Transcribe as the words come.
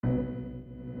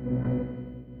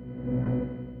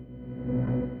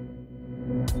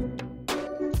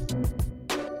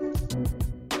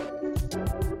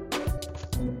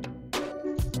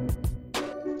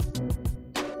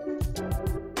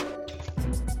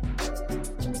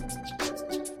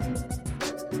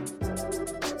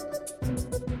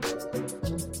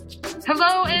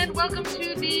Hello and welcome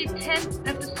to the 10th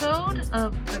episode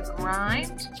of The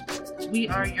Grind. We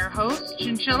are your hosts,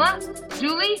 Chinchilla,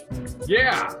 Dooley,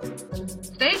 Yeah!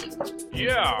 Steak,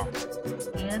 Yeah!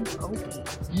 and Opie.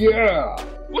 Yeah!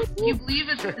 Can you believe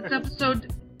it's episode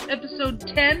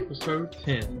 10? Episode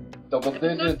 10. Double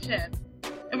Episode digits. 10.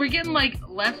 And we're getting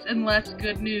less and less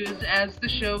good news as the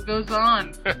show goes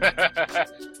on.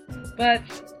 But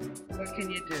what can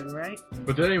you do, right?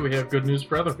 But today we have good news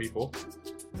for other people.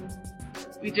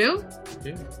 We do?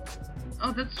 Yeah.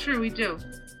 Oh, that's true, we do.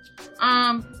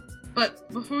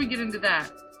 But before we get into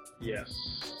that, Yes.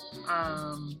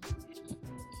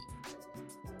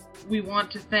 we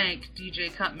want to thank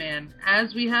DJ Cutman,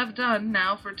 as we have done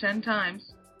now for 10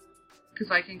 times.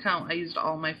 Because I can count, I used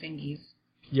all my fingies.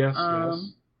 Yes,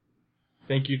 yes.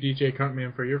 Thank you, DJ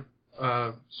Cuntman, for your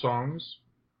songs.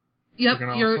 Yep,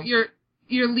 Freaking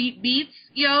your leap beats,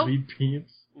 yo. Lead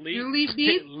beats. Your leap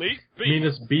beats. Leap beats.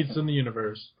 Meanest beats in the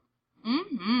universe.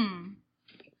 Mm-hmm.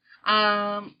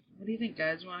 What do you think,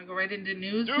 guys? You want to go right into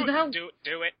news? Do Who the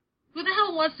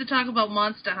hell wants to talk about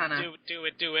Monster Hunter? Do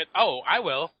it. Oh, I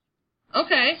will.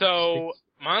 Okay. So,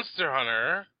 Monster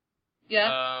Hunter,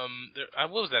 Yeah.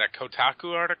 what was that, a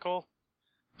Kotaku article?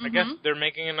 I Mm-hmm. guess they're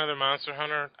making another Monster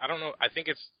Hunter. I don't know. I think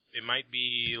it might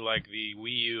be like the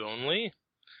Wii U only.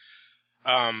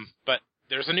 But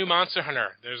there's a new Monster Hunter.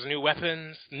 There's new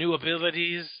weapons, new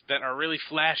abilities that are really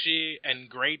flashy and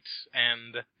great,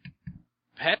 and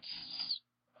pets.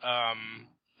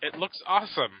 It looks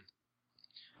awesome.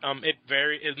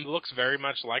 It looks very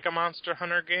much like a Monster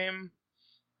Hunter game.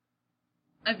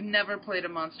 I've never played a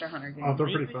Monster Hunter game. Oh, they're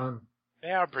Really? pretty fun. They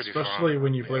are pretty fun. Especially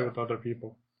when you play with other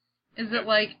people. Is it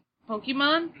like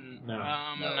Pokemon? No.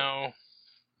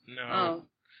 No. Oh.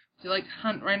 Do you like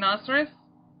hunt rhinoceros?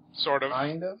 Sort of.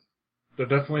 Kind of. They're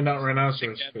definitely not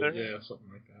rhinoceros, but Together. yeah, something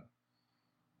like that.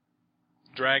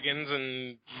 Dragons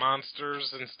and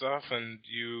monsters and stuff, and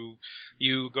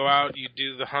you go out, you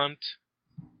do the hunt,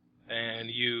 and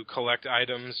you collect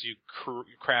items, you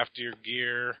craft your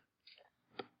gear.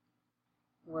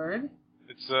 Word?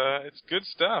 It's good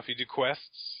stuff. You do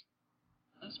quests.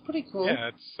 That's pretty cool. Yeah,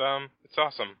 it's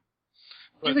awesome.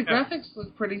 Yeah, But, the graphics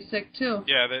look pretty sick, too.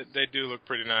 Yeah, they do look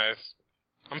pretty nice.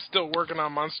 I'm still working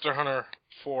on Monster Hunter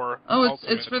 4. Oh, it's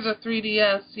Ultimate. for the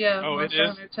 3DS, yeah. Oh, it Monster is?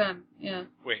 Hunter 10, yeah.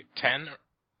 Wait, 10?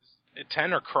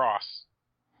 10 or Cross?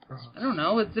 I don't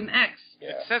know, it's an X. Yeah.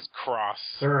 It says Cross.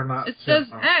 There are not It 10 says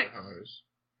Monster X. Hunters.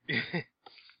 It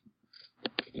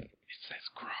says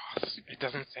Cross. It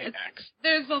doesn't say It's- X.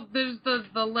 There's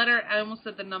the letter, I almost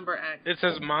said the number X. It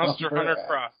says Monster Hunter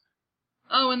Cross.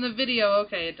 Oh, in the video,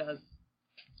 okay, it does.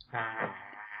 Ah.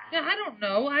 Yeah, I don't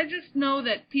know. I just know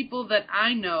that people that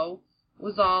I know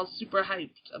was all super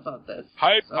hyped about this.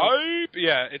 Hype, So, hype!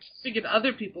 Yeah, figured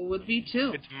other people would be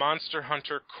too. it's Monster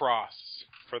Hunter Cross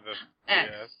for the X.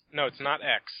 yes. No, it's not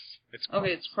X. It's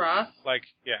Okay, it's cross. like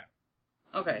yeah.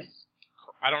 Okay.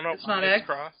 I don't know. It's not it's X?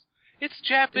 Cross. It's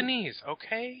Japanese,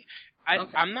 okay?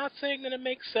 Okay. I'm not saying that it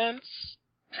makes sense,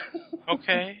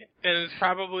 okay? And it's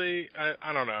probably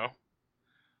I don't know.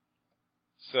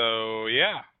 So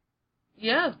yeah.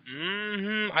 Yeah.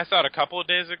 I saw it a couple of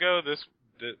days ago.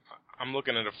 I'm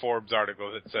looking at a Forbes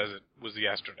article that says it was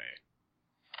yesterday.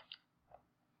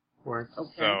 Word. Okay.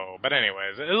 So, but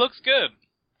anyways, it looks good.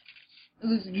 It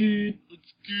looks good.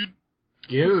 It's good.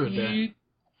 Good. Good.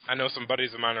 I know some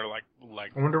buddies of mine are like.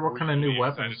 I wonder what kind of new really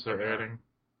weapons excited they're for adding.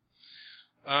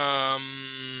 I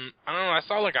don't know. I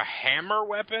saw like a hammer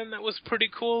weapon that was pretty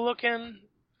cool looking.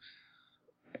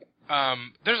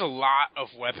 There's a lot of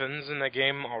weapons in the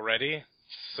game already,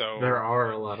 so There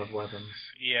are a lot of weapons.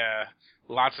 yeah,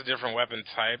 lots of different weapon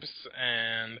types,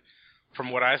 and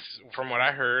from what I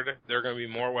heard, there are going to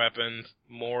be more weapons,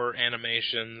 more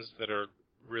animations that are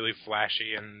really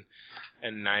flashy and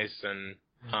nice, and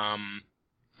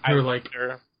There are like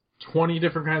wonder- 20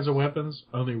 different kinds of weapons,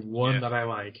 only one Yeah. that I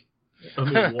like.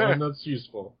 Only one that's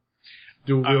useful.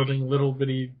 Dual wielding little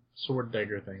bitty sword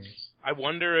dagger things. I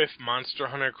wonder if Monster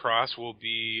Hunter Cross will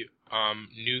be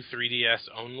new 3DS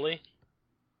only.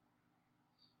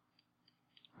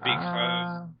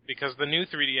 Because the new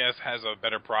 3DS has a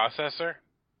better processor.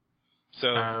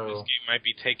 So this game might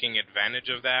be taking advantage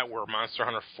of that, where Monster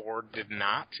Hunter 4 did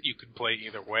not. You could play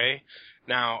either way.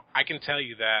 Now, I can tell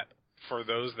you that for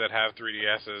those that have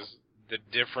 3DSs, the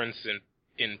difference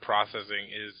in processing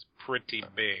is pretty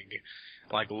big.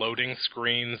 Like, loading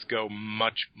screens go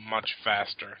much, much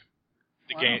faster.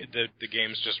 The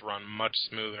games just run much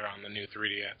smoother on the new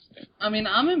 3DS. I mean,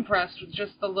 I'm impressed with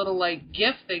just the little, like,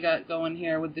 GIF they got going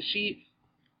here with the sheep.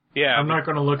 Yeah, I'm not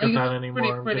going to look at it's that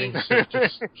anymore. I'm pretty getting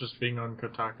sick just being on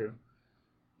Kotaku.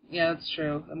 Yeah, that's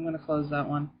true. I'm gonna close that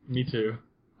one. Me too.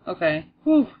 Okay.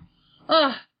 Whew.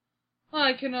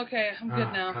 I can. Okay, I'm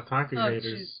good now. Kotaku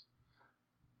haters.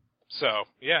 So,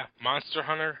 yeah, Monster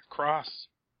Hunter Cross.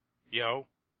 Yo.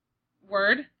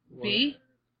 Word. B.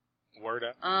 Word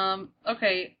up.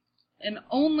 Okay. And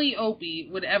only Opie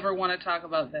would ever want to talk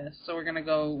about this, so we're gonna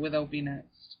go with Opie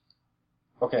next.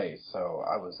 Okay, so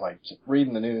I was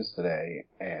reading the news today,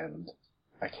 and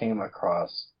I came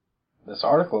across this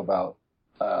article about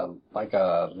a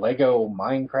Lego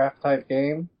Minecraft type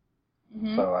game.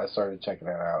 Mm-hmm. So I started checking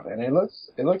it out, and it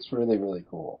looks really, really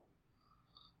cool.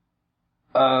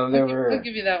 I'll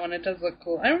give you that one. It does look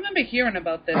cool. I remember hearing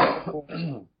about this before,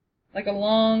 like a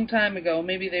long time ago.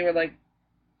 Maybe they were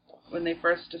when they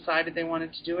first decided they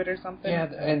wanted to do it or something.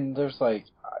 Yeah, and there's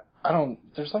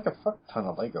there's a fuck ton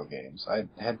of Lego games. I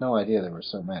had no idea there were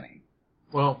so many.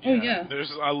 Well, yeah.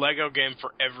 There's a Lego game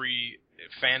for every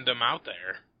fandom out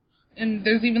there. And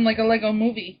there's even a Lego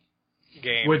movie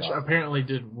game. Which apparently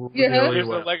did really There's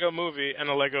well. a Lego movie and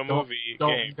a Lego movie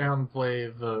game. Don't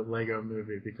downplay the Lego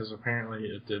movie, because apparently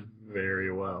it did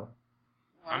very well.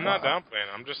 Wow. I'm not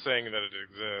downplaying. I'm just saying that it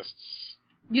exists.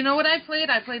 You know what I played?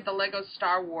 I played the Lego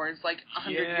Star Wars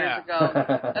 100 years ago.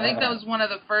 I think that was one of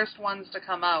the first ones to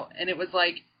come out, and it was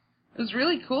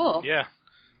really cool. Yeah.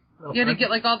 You had to get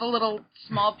all the little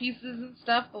small pieces and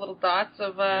stuff, the little dots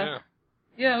of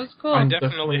Yeah, it was cool. I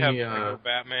definitely have Lego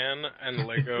Batman and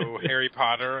Lego Harry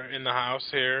Potter in the house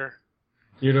here.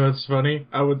 You know, it's funny.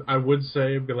 I would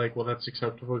say, be like, well, that's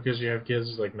acceptable because you have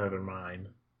kids. Like, no, they're mine.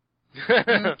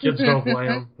 Kids don't play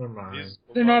them. They're mine.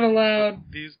 They're not allowed.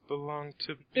 These belong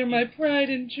to me. They're my pride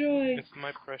and joy. It's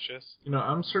my precious. You know,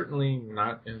 I'm certainly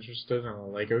not interested in a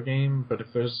Lego game, but if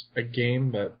there's a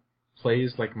game that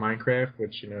plays like Minecraft,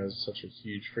 which, is such a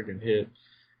huge friggin' hit,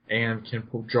 and can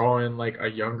draw in a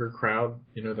younger crowd,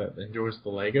 that enjoys the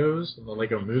Legos and the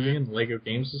Lego movie and the Lego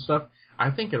games and stuff,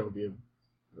 I think it'll be a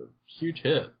huge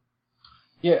hit.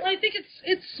 Yeah. Well, I think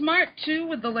it's smart too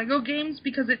with the Lego games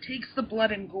because it takes the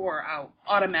blood and gore out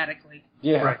automatically.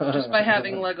 Yeah. Right. Just by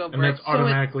having Lego bricks. And that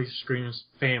automatically screams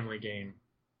family game.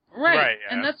 Right.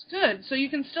 Yeah. And that's good. So you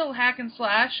can still hack and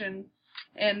slash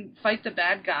and fight the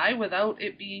bad guy without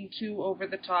it being too over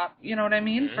the top. You know what I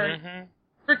mean?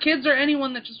 For kids or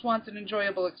anyone that just wants an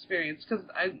enjoyable experience, because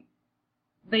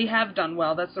they have done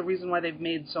well. That's the reason why they've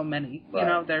made so many.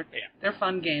 Right. They're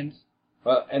fun games.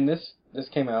 Well, and this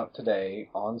came out today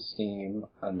on Steam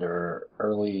under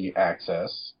early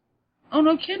access. Oh,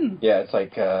 no kidding. Yeah, it's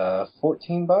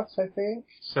 $14, I think.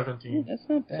 17. That's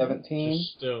not bad. 17.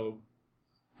 Just still.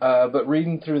 But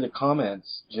reading through the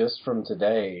comments just from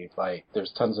today,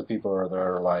 there's tons of people that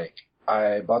are like,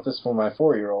 I bought this for my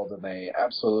 4-year-old and they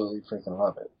absolutely freaking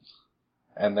love it.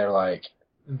 And they're like,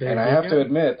 and I have to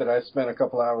admit that I spent a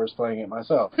couple hours playing it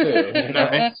myself too.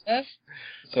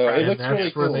 So it looks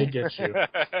really cool. That's where they get you.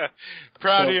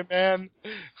 Proud of you, man.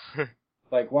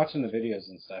 Watching the videos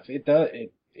and stuff,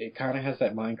 it kind of has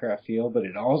that Minecraft feel, but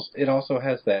it also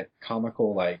has that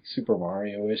comical Super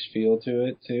Mario-ish feel to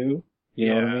it too. You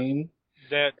know what I mean?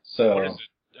 What is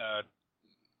it?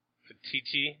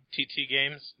 TT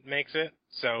Games makes it.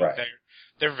 So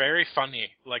they're very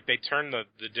funny. They turn the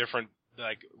different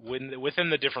within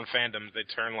the different fandoms, they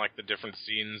turn the different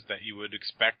scenes that you would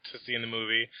expect to see in the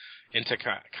movie into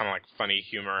kind of funny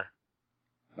humor.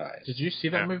 Nice. Did you see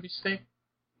that movie, Steve?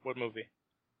 What movie?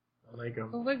 The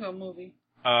Lego movie.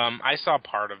 I saw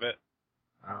part of it.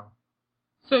 Oh.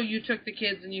 So you took the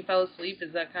kids and you fell asleep?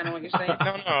 Is that kind of what you're saying?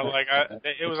 No.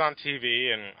 It was on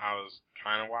TV and I was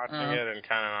kind of watching it and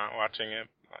kind of not watching it.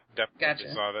 I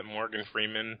definitely saw that Morgan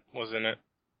Freeman was in it.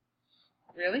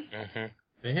 Really? Mm-hmm.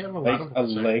 They have a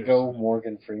Lego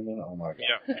Morgan Freeman. Oh my god!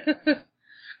 Yeah.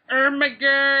 Oh my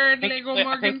god, Lego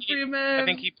Morgan Freeman. I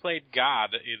think he played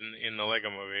God in the Lego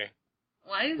movie.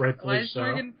 Why is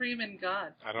Morgan Freeman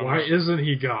God? I don't know. Why isn't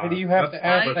he God? Why do you have to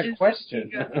ask that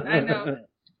question? I know.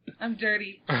 I'm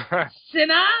dirty.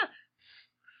 Sinner.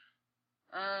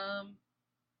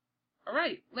 All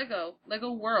right, Lego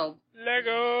World.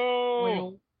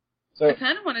 Lego. So I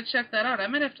kind of want to check that out. I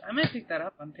might pick that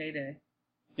up on payday.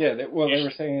 Yeah, they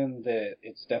were saying that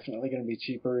it's definitely going to be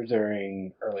cheaper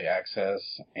during early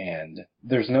access, and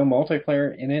there's no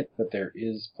multiplayer in it, but there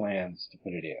is plans to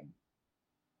put it in.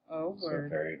 Oh, word.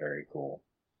 So very, very cool.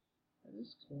 That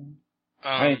is cool.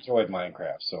 I enjoyed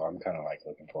Minecraft, so I'm kind of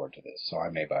looking forward to this, so I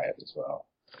may buy it as well.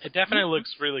 It definitely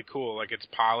looks really cool. It's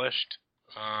polished.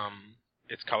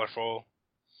 It's colorful.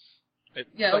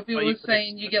 Opie was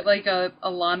saying you get a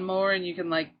lawnmower and you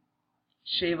can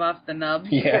shave off the nub.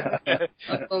 Yeah.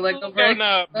 Of the Lego brick.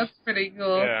 That's pretty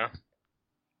cool. Yeah.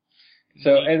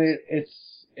 So, and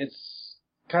it's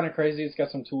kind of crazy. It's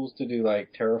got some tools to do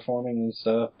like terraforming and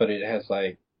stuff, but it has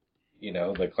like, you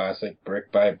know, the classic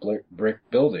brick by brick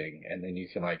building, and then you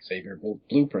can like save your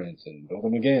blueprints and build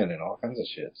them again and all kinds of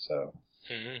shit. So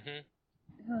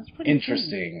that's pretty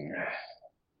interesting.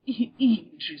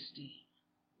 Interesting.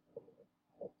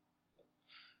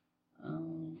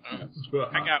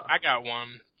 I got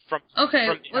one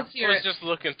let's hear it. I was just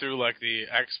looking through like the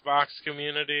Xbox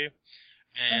community,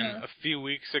 and a few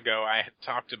weeks ago I had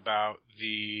talked about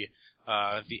the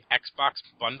Xbox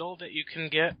bundle that you can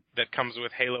get that comes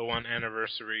with Halo 1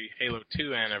 Anniversary, Halo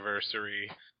 2 Anniversary,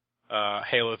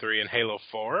 Halo 3, and Halo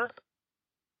 4,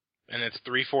 and it's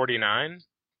 $349.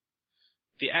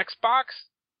 The Xbox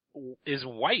is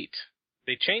white.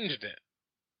 They changed it,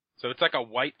 so it's like a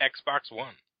white Xbox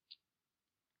One.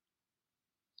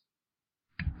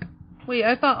 Wait,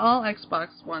 I thought all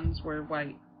Xbox Ones were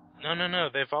white. No.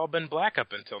 They've all been black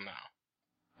up until now.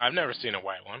 I've never seen a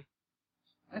white one.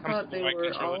 I thought they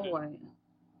were all white.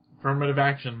 Affirmative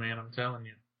action, man, I'm telling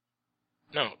you.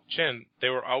 No, Chin, they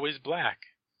were always black.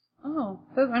 Oh,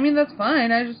 that's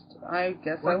fine. I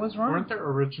guess I was wrong. Weren't there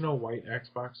original white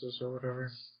Xboxes or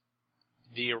whatever?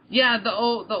 The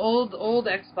old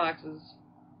Xboxes.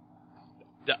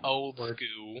 The old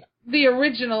school. The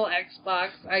original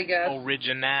Xbox, I guess.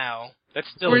 Original. That's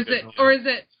still. Or is it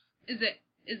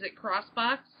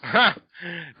Crossbox?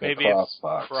 Maybe it's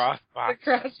Crossbox. The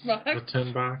Crossbox. The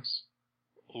tin box.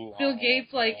 Bill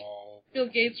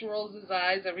Gates rolls his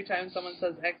eyes every time someone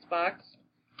says Xbox.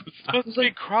 It's supposed to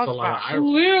be Crossbox.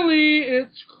 Clearly,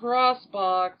 it's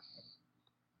Crossbox.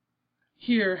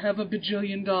 Here, have $1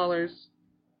 bajillion.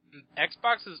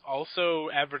 Xbox is also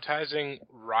advertising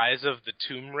Rise of the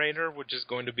Tomb Raider, which is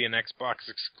going to be an Xbox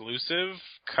exclusive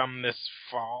come this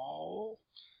fall.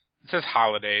 It says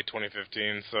holiday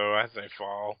 2015, so I say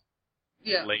fall.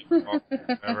 Yeah. Late fall,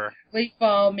 whatever. Late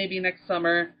fall, maybe next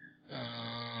summer.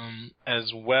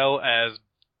 As well as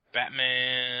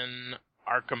Batman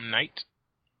Arkham Knight.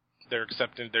 They're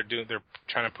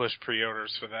trying to push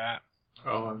pre-orders for that.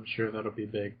 Oh, I'm sure that'll be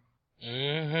big.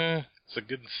 It's a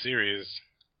good series.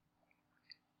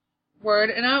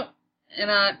 Word. And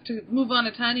to move on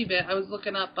a tiny bit, I was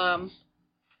looking up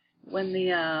when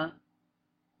the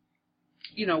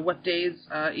what days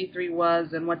E3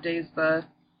 was and what days the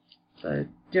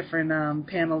different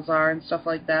panels are and stuff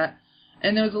like that.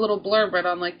 And there was a little blurb right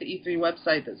on like the E3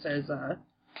 website that says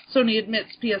Sony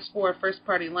admits PS4 first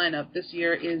party lineup this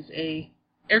year is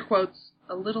air quotes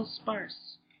a little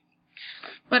sparse.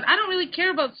 But I don't really care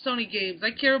about Sony games.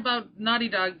 I care about Naughty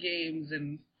Dog games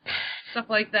and stuff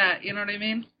like that, you know what I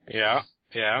mean? Yeah.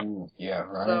 Ooh, yeah,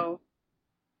 right. So,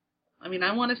 I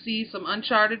want to see some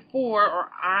Uncharted 4 or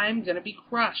I'm going to be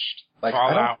crushed. Like,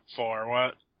 Fallout 4,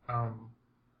 what? I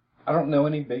don't know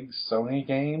any big Sony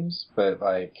games, but,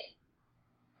 like,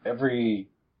 every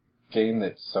game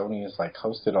that Sony has, like,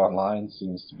 hosted online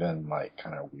seems to have been, like,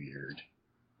 kind of weird.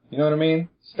 You know what I mean?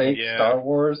 Star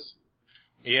Wars?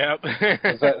 Yep.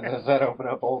 does that open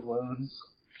up old wounds?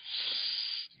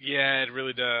 Yeah, it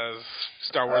really does.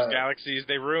 Star Wars Galaxies,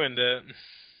 they ruined it.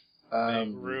 They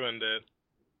ruined it.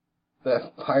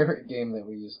 That pirate game that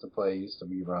we used to play used to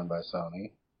be run by Sony.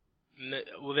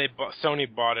 Well, Sony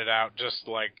bought it out just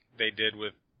like they did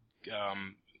with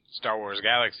Star Wars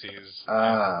Galaxies.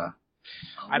 I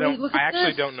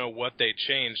actually don't know what they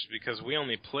changed because we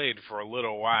only played for a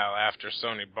little while after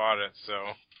Sony bought it.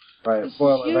 So. Right.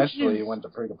 Well, eventually it went to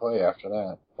free to play after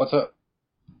that. What's up?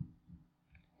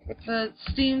 The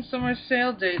Steam summer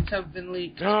sale dates have been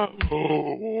leaked.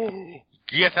 Oh,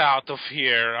 get out of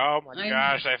here. Oh my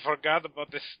gosh, I forgot about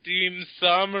the Steam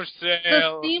summer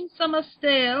sale. The Steam summer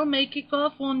sale may kick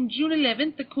off on June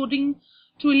 11th according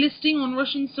to a listing on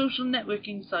Russian social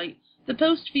networking site. The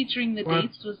post featuring the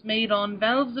dates was made on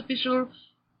Valve's official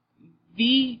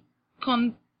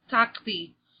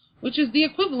VKontakte, which is the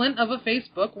equivalent of a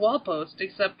Facebook wall post,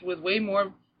 except with way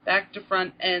more back to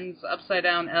front ends, upside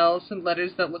down L's, and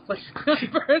letters that look like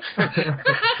numbers.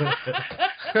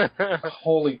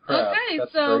 Holy crap! Okay,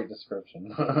 that's a great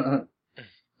description. As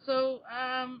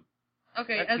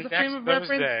a frame of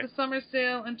reference, the summer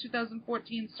sale in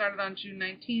 2014 started on June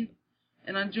 19th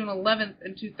and on June 11th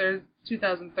in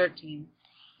 2013.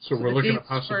 So we're looking at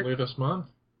possibly this month.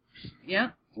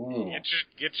 Yeah.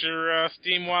 Get your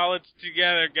Steam wallets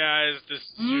together, guys. This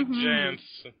is your chance.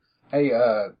 Hey,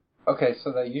 okay,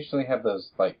 so they usually have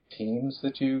those, like, teams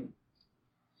that do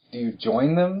you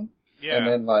join them? Yeah. And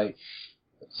then, like,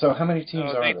 so how many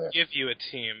teams are there? They give you a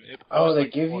team. They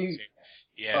give you? Team.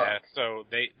 Yeah, so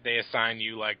they assign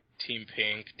you, like, Team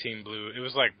Pink, Team Blue. It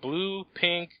was, like, blue,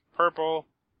 pink, purple,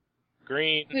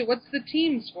 green. Wait, what's the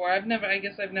teams for? I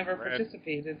guess I've never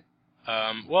participated.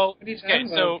 Well, okay,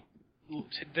 so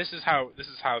this is how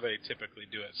they typically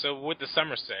do it. So with the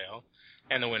summer sale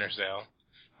and the winter sale,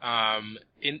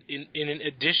 in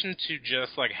addition to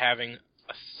just like having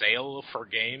a sale for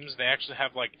games, they actually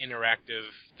have like interactive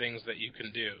things that you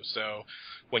can do. So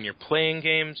when you're playing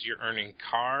games, you're earning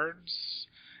cards,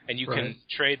 and you can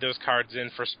trade those cards in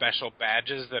for special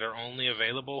badges that are only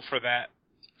available for that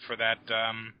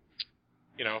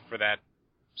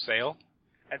sale.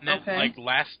 And then like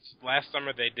last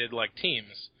summer they did like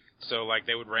teams. So like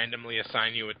they would randomly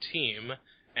assign you a team,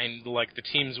 and like the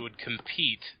teams would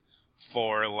compete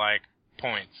for like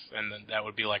points, and then that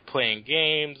would be like playing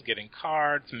games, getting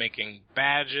cards, making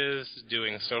badges,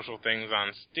 doing social things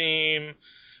on Steam,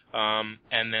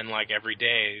 and then like every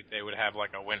day they would have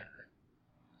like a winner.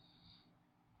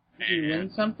 Do you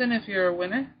win something if you're a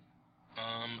winner?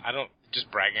 I don't. Just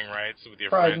bragging rights with your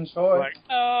Pride friends. And joy. Like,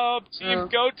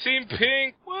 go Team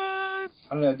Pink. What? I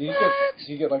don't know. Do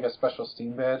you get like a special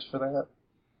Steam badge for that?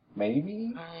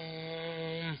 Maybe.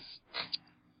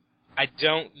 I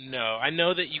don't know. I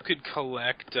know that you could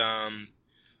collect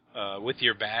with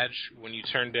your badge when you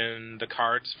turned in the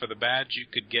cards for the badge. You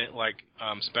could get like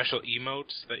special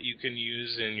emotes that you can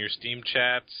use in your Steam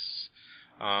chats,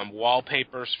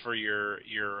 wallpapers for your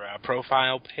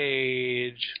profile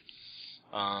page.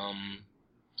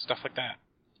 Stuff like that.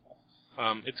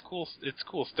 It's cool. It's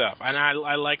cool stuff, and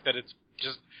I like that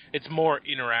it's more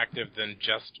interactive than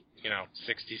just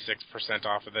 66%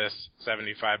 off of this,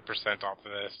 75% off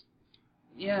of this.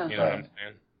 Yeah. You know what I'm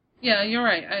saying? Yeah, you're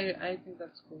right. I think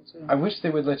that's cool too. I wish they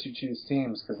would let you choose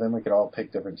teams, because then we could all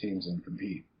pick different teams and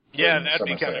compete. Yeah, that'd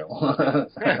be kind of cool.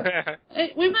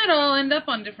 We might all end up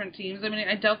on different teams. I mean,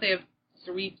 I doubt they have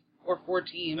 3 or 4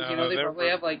 teams. No, they probably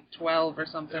have like 12 or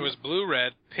something. It was blue,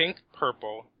 red, pink,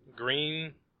 purple,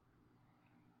 green,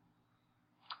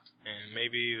 and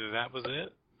maybe that was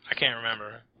it. I can't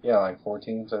remember. Yeah, like 4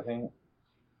 teams, I think.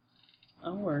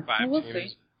 Oh, we'll teams.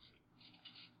 see.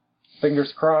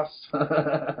 Fingers crossed.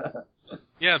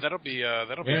 Yeah, that'll be.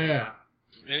 Yeah.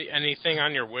 Anything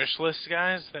on your wish list,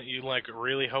 guys, that you like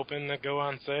really hoping to go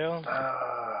on sale?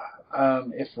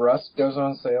 If Rust goes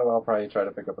on sale, I'll probably try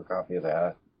to pick up a copy of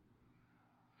that.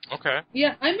 Okay.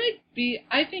 Yeah, I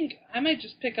think I might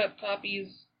just pick up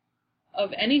copies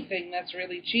of anything that's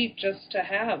really cheap just to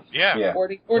have. Yeah. Or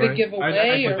to give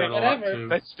away or whatever.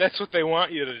 That's what they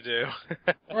want you to do.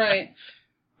 Right.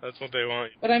 That's what they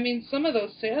want. But I mean, some of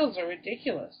those sales are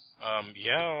ridiculous.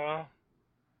 Yeah.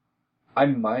 I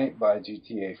might buy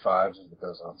GTA 5 if it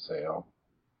goes on sale.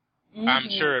 Mm-hmm. I'm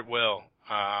sure it will.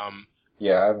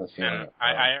 Yeah, I have a feeling.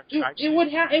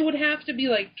 It would have to be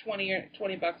like $20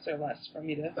 or less for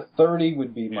me to. 30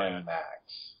 would be my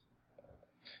max.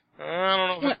 I don't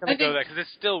know if it's going to go that, because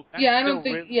it's still. I don't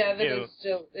think. Really yeah, new.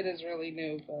 It is really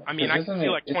new. But I mean, I can see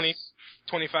like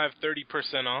 25,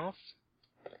 30% off.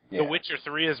 Yeah. The Witcher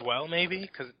 3 as well, maybe,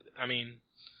 because I mean.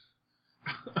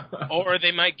 Or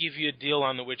they might give you a deal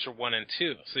on The Witcher 1 and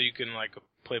 2, so you can like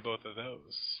play both of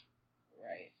those.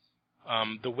 Right.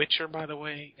 The Witcher, by the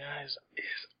way, guys,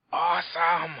 is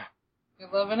awesome. You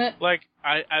loving it? Like,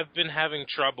 I've been having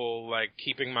trouble like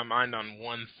keeping my mind on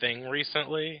one thing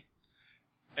recently,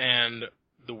 and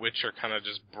The Witcher kind of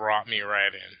just brought me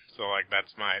right in. So like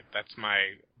that's my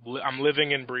I'm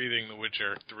living and breathing The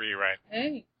Witcher 3 right now.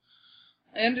 Hey,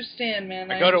 I understand,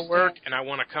 man. I go to work and I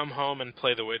want to come home and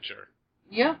play The Witcher.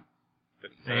 Yeah.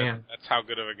 That's how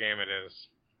good of a game it is.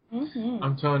 Mm-hmm.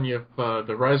 I'm telling you, if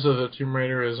the Rise of the Tomb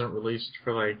Raider isn't released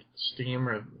for like Steam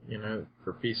or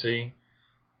for PC,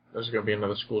 there's gonna be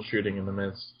another school shooting in the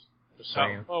midst. Just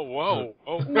saying. Oh, whoa!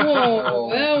 Whoa!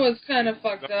 That was kind of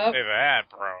fucked up. Say that,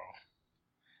 bro.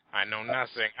 I know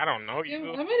nothing. I don't know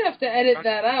you. I might have to edit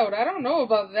that out. I don't know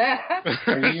about that.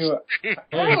 Are you?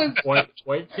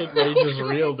 White kid rage is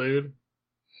real, dude.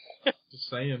 Just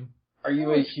saying. Are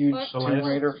you a huge Tomb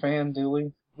Raider fan,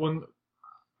 Dooley?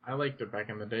 I liked it back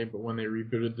in the day, but when they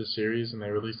rebooted the series and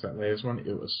they released that latest one,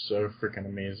 it was so freaking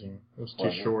amazing. It was too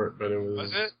short, but it was.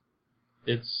 Was it?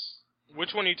 It's.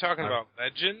 Which one are you talking about?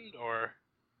 Legend or?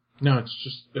 No,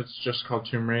 it's just called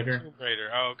Tomb Raider. Tomb Raider.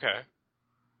 Oh, okay.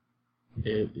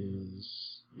 It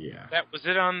is. Yeah. Was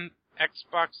it on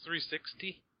Xbox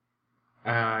 360?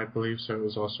 I believe so. It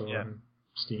was also on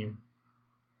Steam.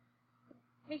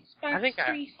 I think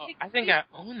I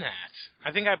own that.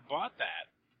 I think I bought that.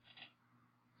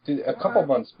 Dude, a couple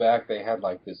months back, they had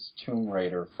like this Tomb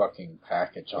Raider fucking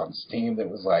package on Steam that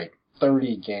was like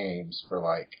 30 games for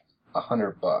like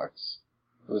 $100.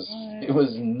 It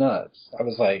was nuts. I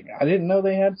was like, I didn't know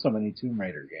they had so many Tomb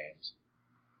Raider games.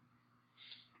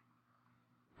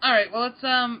 All right. Well, let's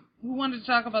who wanted to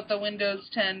talk about the Windows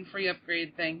 10 free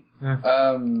upgrade thing?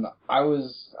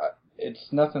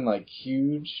 It's nothing like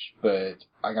huge, but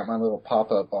I got my little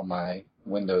pop-up on my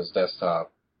Windows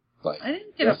desktop. Like I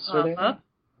didn't get yesterday, a pop-up.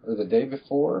 or the day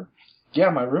before. Yeah,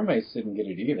 my roommates didn't get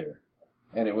it either.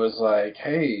 And it was like,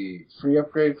 hey, free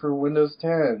upgrade for Windows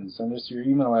 10. Send us your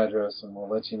email address and we'll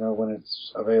let you know when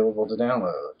it's available to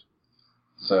download.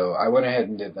 So I went ahead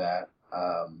and did that.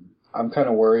 I'm kind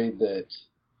of worried that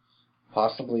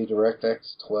possibly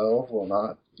DirectX 12 will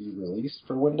not be released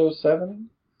for Windows 7,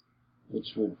 which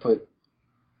would put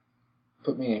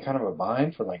me in kind of a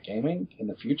bind for like gaming in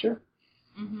the future.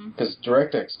 Because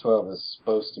DirectX 12 is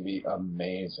supposed to be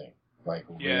amazing. Like,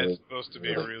 yeah, really, it's supposed to be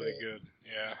really good.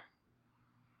 Yeah.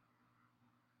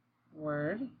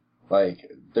 Word.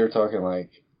 Like, they're talking like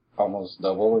almost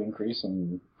double increase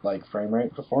in like frame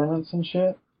rate performance and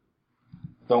shit.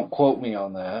 Don't quote me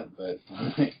on that, but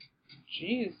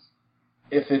Jeez.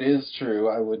 If it is true,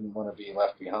 I wouldn't want to be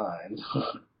left behind.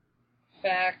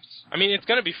 Fact. I mean, it's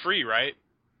going to be free, right?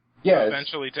 Yeah.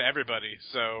 Eventually to everybody,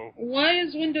 so... Why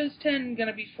is Windows 10 going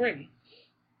to be free?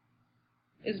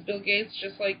 Is Bill Gates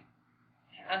just like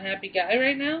a happy guy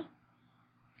right now?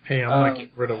 Hey, I'm not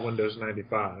getting rid of Windows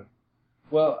 95.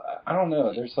 Well, I don't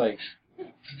know. There's like...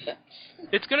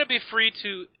 It's going to be free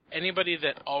to anybody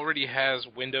that already has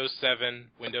Windows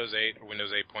 7, Windows 8, or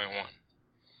Windows 8.1.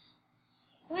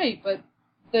 Right, but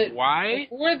why?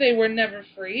 Before they were never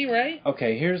free, right?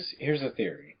 Okay, here's a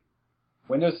theory.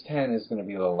 Windows 10 is going to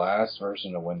be the last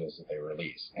version of Windows that they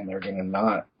release, and they're going to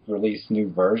not release new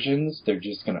versions. They're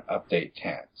just going to update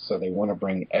 10. So they want to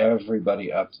bring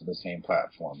everybody up to the same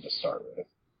platform to start with.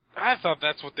 I thought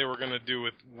that's what they were going to do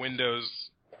with Windows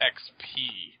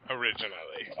XP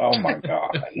originally. Oh my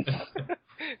god.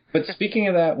 But speaking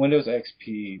of that, Windows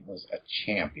XP was a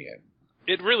champion.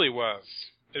 It really was.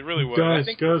 It really was. Guys,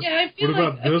 I feel what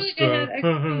like, about I feel this like I had stuff?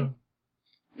 XP.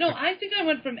 No, I think I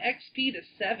went from XP to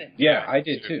 7. Yeah, I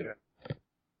did too.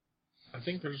 I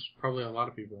think there's probably a lot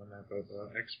of people in that, but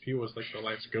XP was like the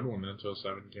last good one until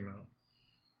 7 came out.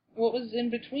 What was in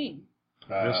between?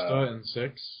 Vista and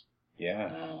 6. Yeah.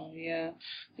 Oh, yeah.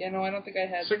 Yeah, no, I don't think I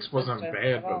had 6 wasn't Vista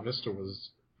bad, but Vista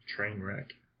was a train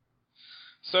wreck.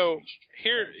 So,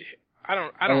 here... I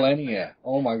don't. Millennia.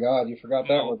 Oh my god, you forgot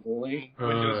that one, Billy.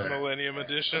 Windows Millennium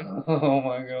Edition. Oh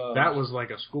my god. That was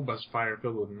like a school bus fire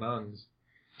filled with nuns.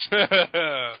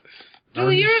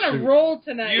 Billy, you're on a roll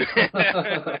tonight.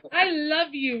 I love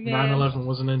you, man. 9/11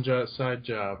 was an inside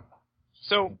job.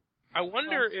 So, I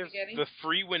wonder if the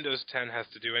free Windows 10 has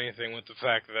to do anything with the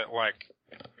fact that,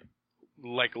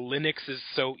 like Linux is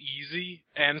so easy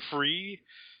and free,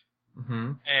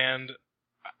 and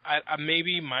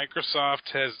maybe Microsoft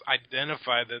has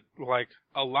identified that, like,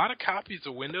 a lot of copies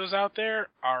of Windows out there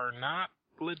are not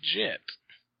legit.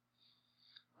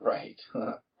 Right.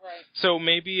 Right. So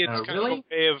maybe it's kind really? of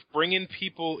a way of bringing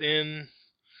people in,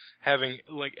 having,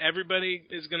 like, everybody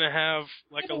is going to have,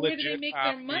 like, a legit where do they make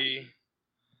copy. their money?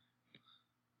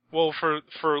 Well,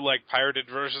 for like, pirated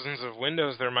versions of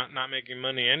Windows, they're not making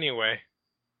money anyway.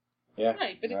 Yeah.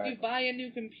 Right, but if you buy a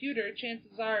new computer,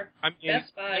 chances are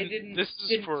Best Buy didn't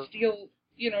steal,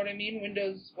 you know what I mean,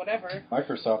 Windows whatever.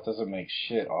 Microsoft doesn't make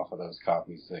shit off of those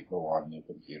copies that go on new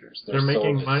computers. They're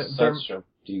making such a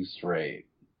reduced rate.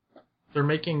 They're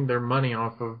making their money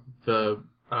off of the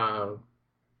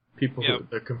people,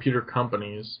 the computer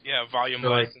companies. Yeah, volume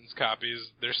license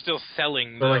copies. They're still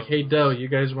selling They're those. like, hey, Dell, you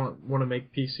guys want to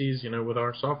make PCs, with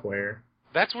our software.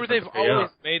 That's where they've always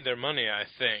made their money, I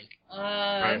think.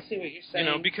 I see what you're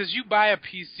saying. Because you buy a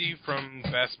PC from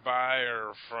Best Buy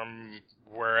or from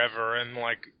wherever, and,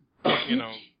 like,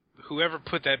 whoever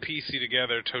put that PC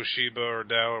together, Toshiba or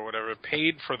Dell or whatever,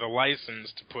 paid for the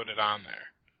license to put it on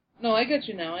there. No, I get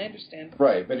you now. I understand.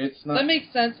 Right, but it's not... That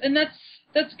makes sense, and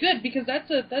that's good, because that's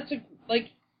a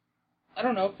like, I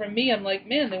don't know, for me, I'm like,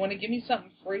 man, they want to give me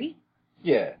something free?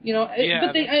 Yeah. But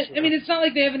I mean, it's not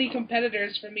like they have any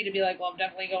competitors for me to be like, well, I'm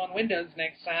definitely going Windows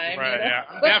next time. Right, yeah.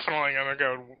 I'm definitely going to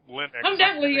go Linux.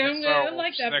 I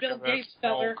like that Bill Gates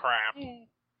feller. Crap.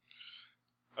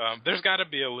 There's got to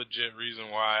be a legit reason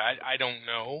why. I don't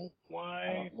know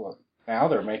why. Well, now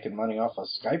they're making money off of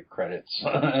Skype credits.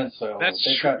 So that's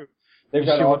true. They've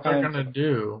got all what kinds they're going to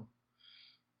do.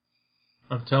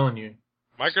 I'm telling you.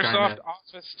 Microsoft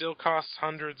Office still costs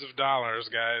hundreds of dollars,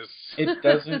 guys. It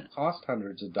doesn't cost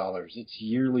hundreds of dollars. It's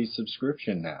yearly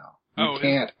subscription now. You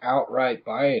can't outright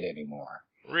buy it anymore.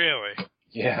 Really?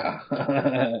 Yeah.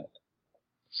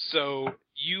 So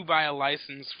you buy a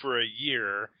license for a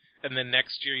year, and then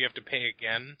next year you have to pay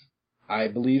again? I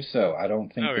believe so. I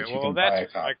don't think that you can buy a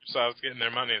copy. Microsoft's getting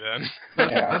their money then.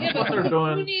 That's what they're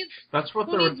doing. That's what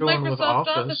they were doing with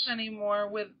Office anymore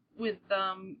with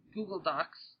Google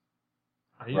Docs.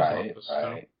 I use Office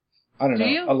still. I don't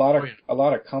know. A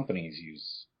lot of companies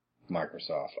use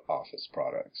Microsoft Office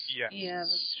products. Yes. Yeah,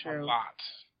 that's true. A lot.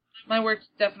 My work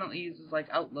definitely uses like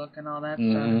Outlook and all that stuff.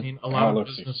 I mean, a lot of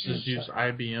businesses use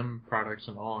IBM products,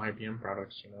 and all IBM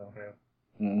products, have.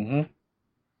 Mm-hmm.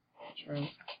 True.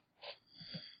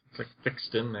 It's like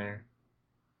fixed in there.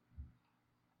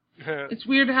 It's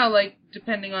weird how, like,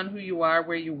 depending on who you are,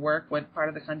 where you work, what part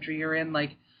of the country you're in,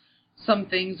 like, some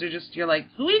things are just, you're like,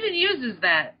 who even uses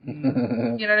that? You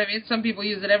know what I mean? Some people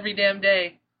use it every damn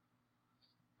day.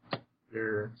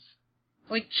 Sure.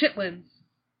 Like chitlins.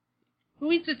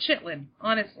 Who eats a chitlin,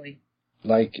 honestly?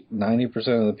 Like 90%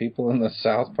 of the people in the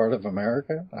south part of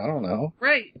America? I don't know.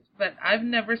 Right, but I've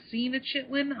never seen a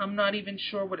chitlin. I'm not even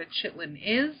sure what a chitlin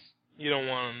is. You don't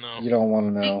want to know. You don't want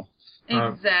to know.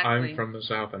 Exactly. I'm from the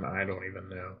south and I don't even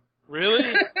know.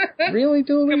 Really? Really,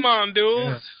 Dooley? Come on, Dooley.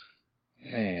 Yeah.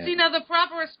 Man. See, now the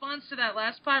proper response to that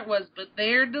last part was, but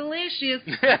they're delicious.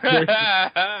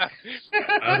 I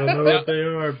don't know what they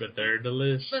are, but they're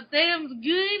delicious. But them's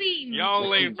good eating.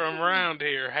 Y'all ain't from around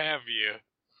here, have you?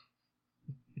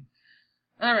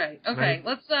 All right. Okay.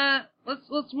 Let's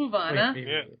move on.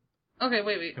 Wait. Okay.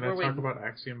 Wait. Can I talk about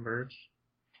Axiom Verge?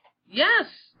 Yes.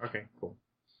 Okay. Cool.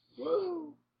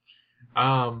 Woo.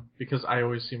 Because I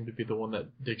always seem to be the one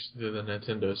that digs through the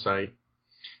Nintendo site.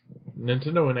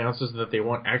 Nintendo announces that they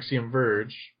want Axiom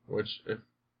Verge, which,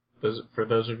 for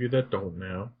those of you that don't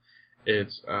know,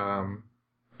 it's an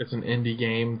indie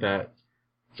game that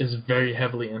is very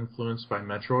heavily influenced by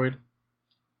Metroid.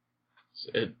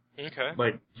 Okay.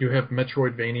 Like, you have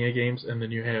Metroidvania games, and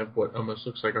then you have what almost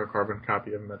looks like a carbon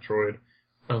copy of Metroid,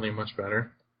 only much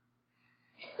better.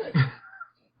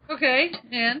 Okay,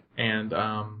 and? And,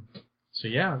 so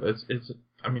yeah, it's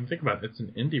I mean, think about it. It's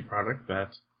an indie product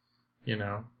that,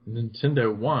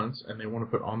 Nintendo wants, and they want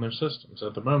to put on their systems.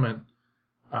 At the moment,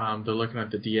 they're looking at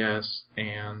the DS,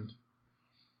 and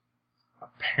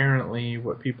apparently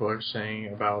what people are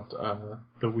saying about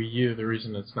the Wii U, the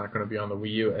reason it's not going to be on the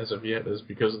Wii U as of yet is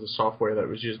because of the software that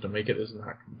was used to make it is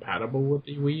not compatible with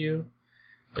the Wii U.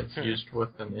 It's used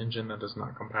with an engine that is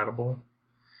not compatible.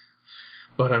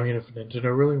 But, I mean, if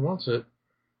Nintendo really wants it,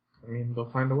 I mean, they'll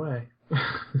find a way.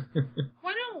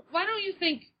 Why don't you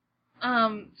think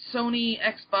Sony,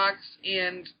 Xbox,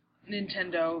 and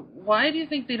Nintendo, why do you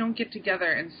think they don't get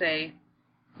together and say,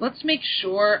 let's make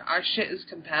sure our shit is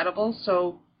compatible,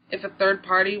 so if a third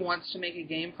party wants to make a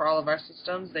game for all of our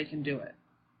systems, they can do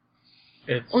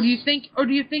it? Or do you think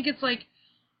it's like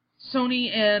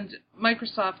Sony and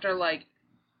Microsoft are like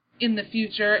in the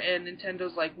future, and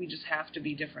Nintendo's like, we just have to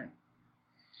be different?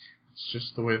 It's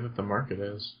just the way that the market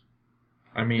is.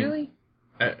 I mean, really?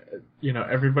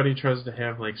 Everybody tries to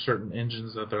have like certain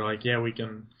engines that they're like, yeah, we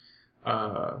can.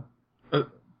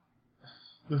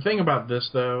 The thing about this,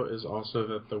 though, is also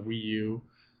that the Wii U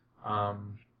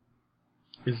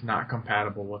is not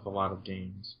compatible with a lot of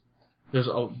games. There's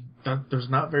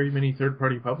not very many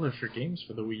third-party publisher games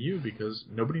for the Wii U because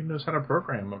nobody knows how to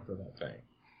program them for that thing.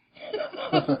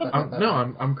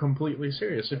 I'm completely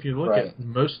serious. If you look at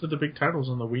most of the big titles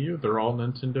on the Wii U, they're all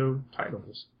Nintendo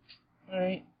titles.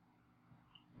 Right.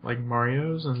 Like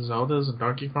Mario's and Zelda's and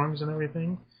Donkey Kong's and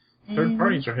everything. Third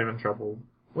parties are having trouble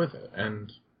with it,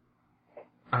 and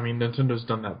I mean, Nintendo's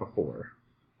done that before.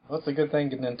 Well, it's a good thing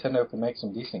Nintendo can make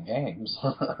some decent games.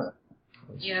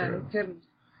 Yeah, no kidding.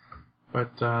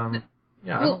 But,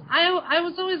 yeah. Well, I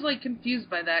was always, like, confused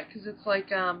by that, because it's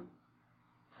like,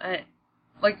 I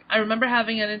remember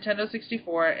having a Nintendo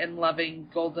 64 and loving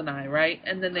GoldenEye, right?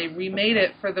 And then they remade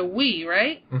it for the Wii,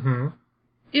 right? Mm-hmm.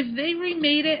 If they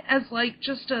remade it as, like,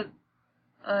 just a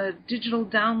digital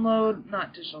download,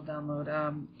 not digital download,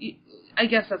 I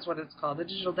guess that's what it's called, a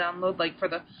digital download, like for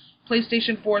the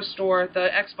PlayStation 4 store, the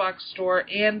Xbox store,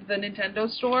 and the Nintendo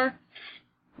store,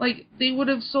 like, they would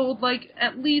have sold, like,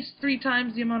 at least 3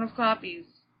 times the amount of copies.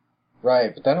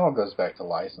 Right, but that all goes back to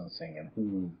licensing and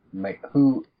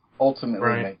who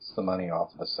ultimately makes the money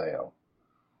off of the sale.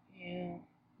 Yeah,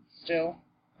 still.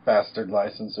 Bastard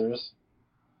licensors.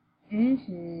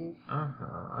 Mm-hmm.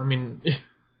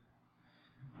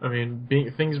 I mean,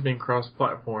 things being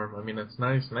cross-platform, I mean, it's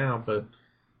nice now, but,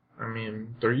 I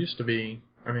mean, there used to be,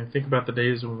 I mean, think about the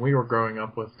days when we were growing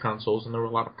up with consoles, and there were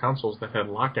a lot of consoles that had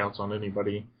lockouts on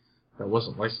anybody that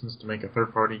wasn't licensed to make a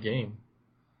third-party game.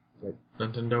 Like,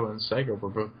 Nintendo and Sega were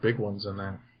both big ones in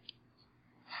that.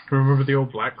 Remember the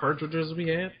old black cartridges we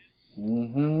had?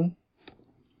 Mm-hmm.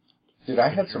 Dude, I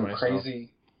had some crazy...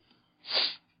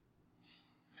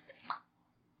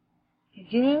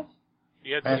 Jeff?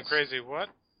 You had some crazy what?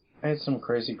 I had some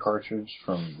crazy cartridge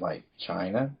from, like,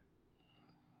 China.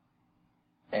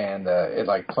 And it,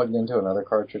 like, plugged into another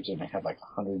cartridge, and it had, like,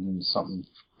 100 and something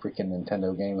freaking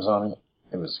Nintendo games on it.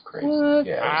 It was crazy. What?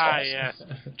 Yeah, Awesome. yes.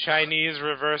 Chinese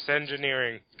reverse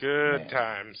engineering. Good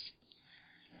times.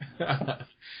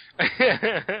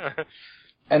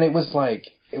 And it was like,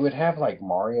 it would have like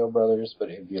Mario Brothers, but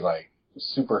it'd be like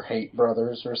Super Hate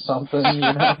Brothers or something, you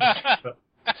know?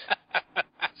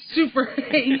 Super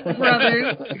Hate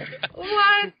Brothers.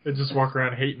 What? They just walk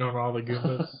around hating on all the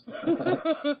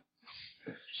Goombas.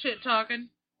 Shit talking.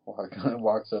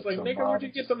 Walks up It's like, to nigga, mom. where'd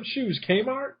you get them shoes?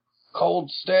 Kmart? Cold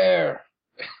stare.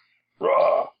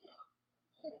 Raw.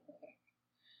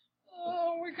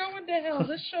 Oh, we're going to hell.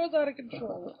 This show's out of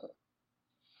control.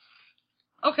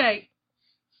 Okay.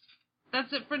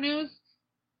 That's it for news?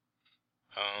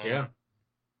 Yeah.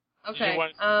 Okay.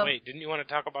 Wait, didn't you want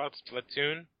to talk about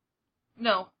Splatoon?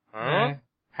 No. Huh?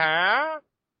 Huh?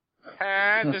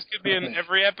 This could be an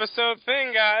every episode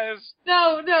thing, guys.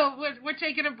 No, we're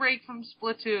taking a break from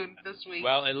Splatoon this week.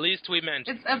 Well, at least we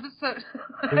mentioned it's episode.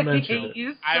 We I mentioned hate it.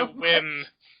 you so I much. win.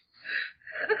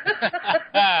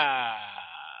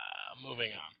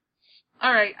 Moving on.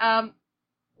 All right.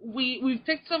 We've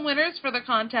picked some winners for the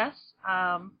contest.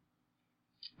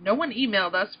 No one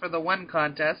emailed us for the one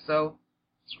contest, so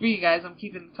screw you guys. I'm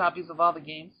keeping copies of all the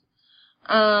games.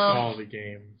 All the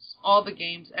games. All the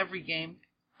games, every game.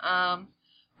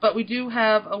 But we do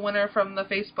have a winner from the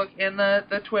Facebook and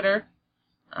the Twitter.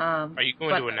 Are you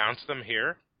going to announce them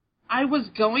here? I was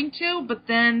going to, but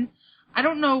then I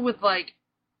don't know with like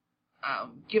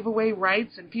giveaway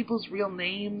rights and people's real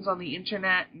names on the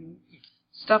internet and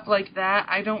stuff like that.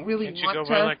 I don't really Can't want you go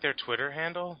to. by like their Twitter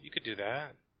handle? You could do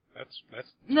that. That's.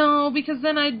 No, because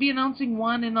then I'd be announcing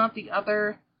one and not the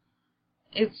other.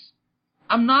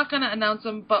 I'm not going to announce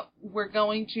them, but we're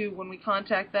going to, when we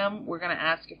contact them, we're going to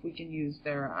ask if we can use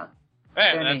their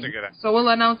Hey, their that's name. a good idea. So we'll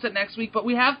announce it next week, but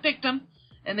we have picked them,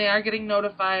 and they are getting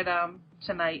notified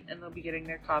tonight, and they'll be getting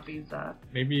their copies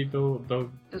Maybe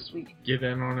they'll this week. get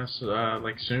in on us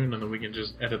like soon, and then we can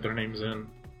just edit their names in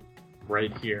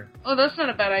right here. Oh, that's not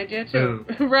a bad idea, too.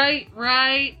 right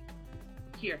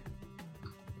here.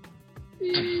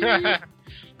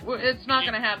 Well, it's not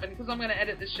going to happen, because I'm going to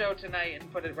edit the show tonight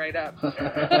and put it right up.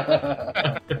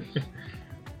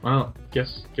 Well,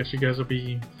 guess you guys will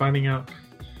be finding out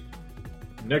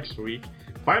next week.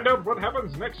 Find out what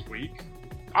happens next week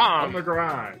on the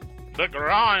grind. The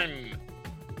grind.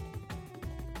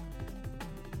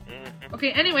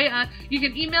 Okay, anyway, you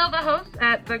can email the host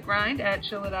at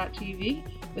thegrind@chilla.tv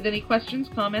with any questions,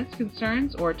 comments,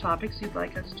 concerns, or topics you'd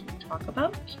like us to talk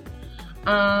about.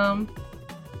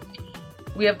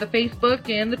 We have the Facebook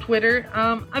and the Twitter.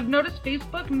 I've noticed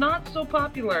Facebook not so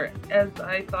popular as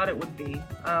I thought it would be.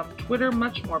 Twitter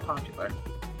much more popular.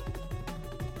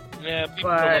 Yeah, people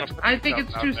But I think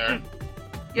it's too there. soon.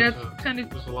 Yeah, it's kind of.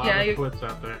 There's a lot yeah, of twits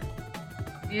out there.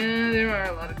 Yeah, there are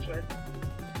a lot of twits.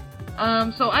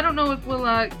 So I don't know if we'll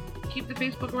keep the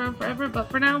Facebook around forever, but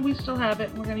for now we still have it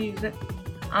and we're going to use it.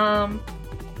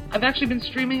 I've actually been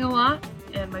streaming a lot,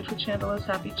 and my Twitch handle is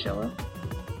Happy Chilla.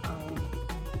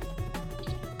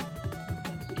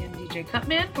 Thanks again, DJ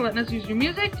Cutman, for letting us use your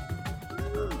music.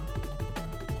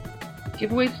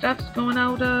 Giveaway stuff's going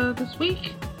out this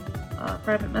week.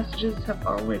 Private messages have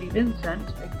already been sent,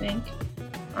 I think.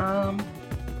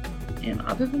 And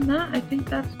other than that, I think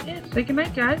that's it. Say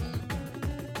goodnight, guys.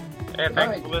 Hey,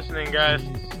 thanks for listening, guys.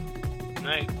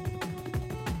 Night.